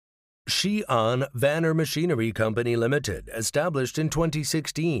Xi'an VANER Machinery Company Limited, established in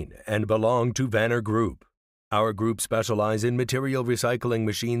 2016 and belong to VANER Group. Our group specializes in material recycling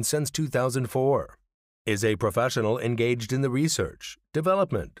machines since 2004, is a professional engaged in the research,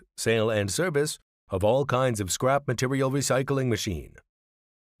 development, sale and service of all kinds of scrap material recycling machine.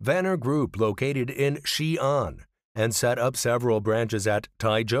 VANER Group located in Xi'an and set up several branches at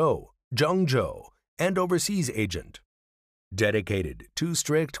Taizhou, Zhengzhou, and overseas agent. Dedicated to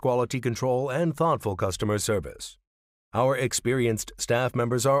strict quality control and thoughtful customer service. Our experienced staff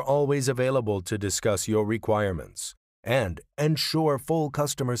members are always available to discuss your requirements and ensure full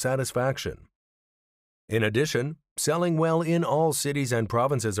customer satisfaction. In addition, selling well in all cities and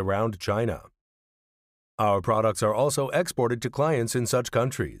provinces around China. Our products are also exported to clients in such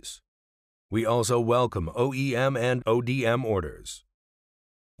countries. We also welcome OEM and ODM orders.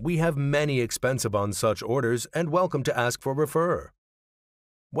 We have many expensive on such orders and welcome to ask for refer.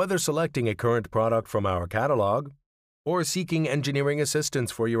 Whether selecting a current product from our catalog or seeking engineering assistance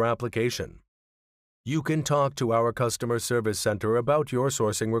for your application, you can talk to our customer service center about your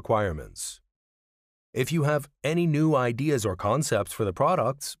sourcing requirements. If you have any new ideas or concepts for the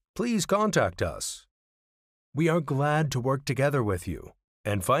products, please contact us. We are glad to work together with you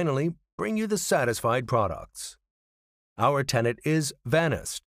and finally bring you the satisfied products. Our tenet is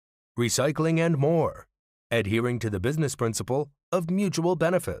VANEST, recycling and more, adhering to the business principle of mutual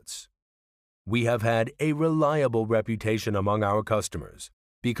benefits. We have had a reliable reputation among our customers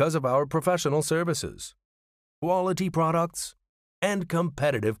because of our professional services, quality products, and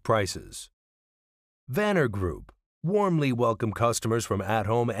competitive prices. VANER Group warmly welcome customers from at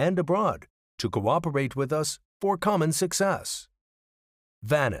home and abroad to cooperate with us for common success.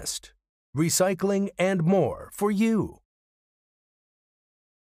 VANEST, recycling and more for you.